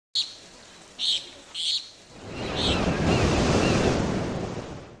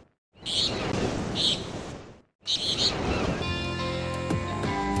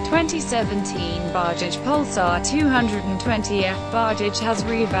2017 Bajaj Pulsar 220F. Bajaj has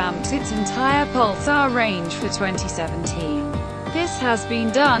revamped its entire Pulsar range for 2017. This has been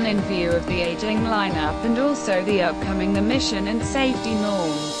done in view of the aging lineup and also the upcoming emission and safety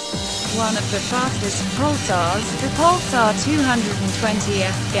norms. One of the fastest Pulsars, the Pulsar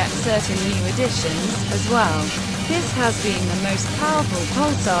 220F, gets certain new additions as well. This has been the most powerful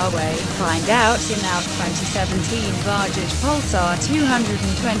PulsarWe. Find out in our 2017 Bajaj Pulsar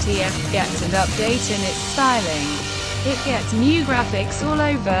 220F gets an update in its styling. It gets new graphics all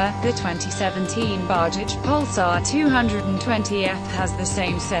over. The 2017 Bajaj Pulsar 220F has the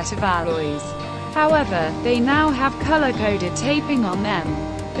same set of alloys. However, they now have color-coded taping on them.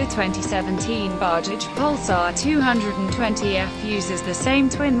 The 2017 Bajaj Pulsar 220F uses the same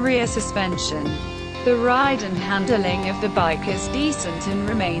twin rear suspension. The ride and handling of the bike is decent and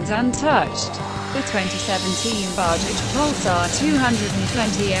remains untouched. The 2017 Bajaj Pulsar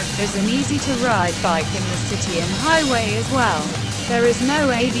 220F is an easy-to-ride bike in the city and highway as well. There is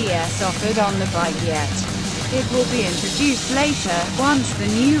no ABS offered on the bike yet. It will be introduced later, once the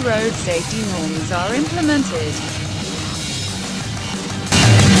new road safety norms are implemented.